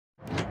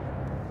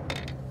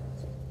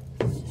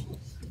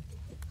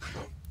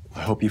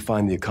hope you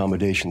find the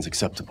accommodations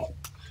acceptable.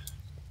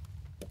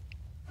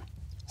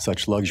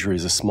 Such luxury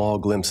is a small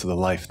glimpse of the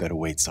life that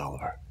awaits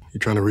Oliver. You're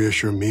trying to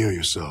reassure me or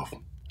yourself?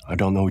 I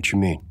don't know what you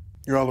mean.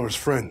 You're Oliver's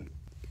friend.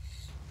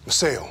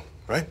 Maseo,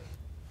 right?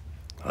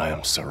 I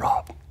am Sir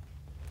Rob.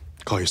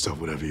 Call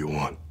yourself whatever you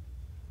want.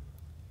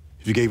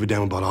 If you gave a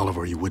damn about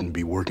Oliver, you wouldn't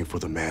be working for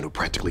the man who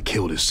practically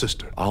killed his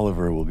sister.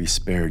 Oliver will be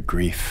spared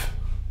grief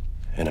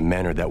in a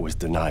manner that was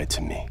denied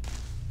to me.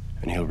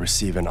 And he'll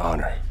receive an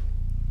honor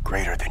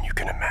greater than you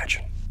can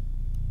imagine.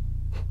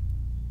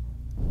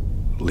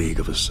 League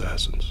of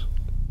Assassins.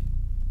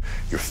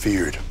 You're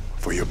feared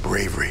for your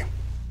bravery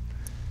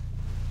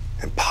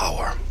and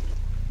power.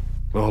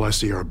 All I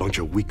see are a bunch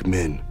of weak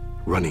men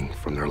running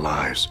from their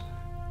lives,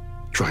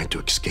 trying to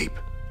escape.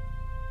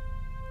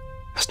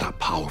 That's not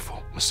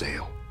powerful,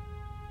 Maseo,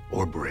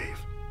 or brave.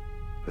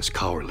 That's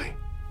cowardly.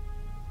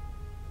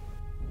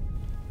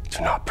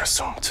 Do not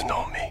presume to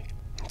know me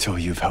until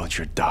you've held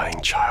your dying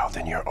child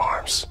in your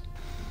arms.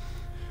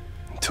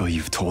 Until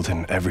you've told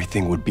him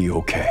everything would be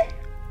okay.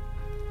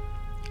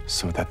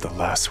 So that the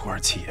last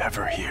words he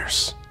ever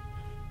hears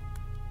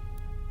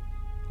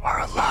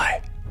are a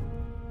lie.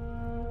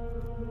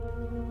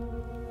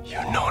 You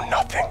know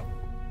nothing.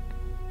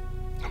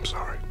 I'm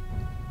sorry.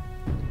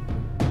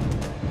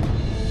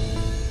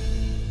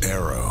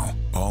 Arrow,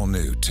 all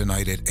new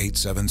tonight at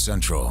 8/7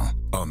 Central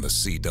on the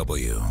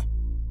CW.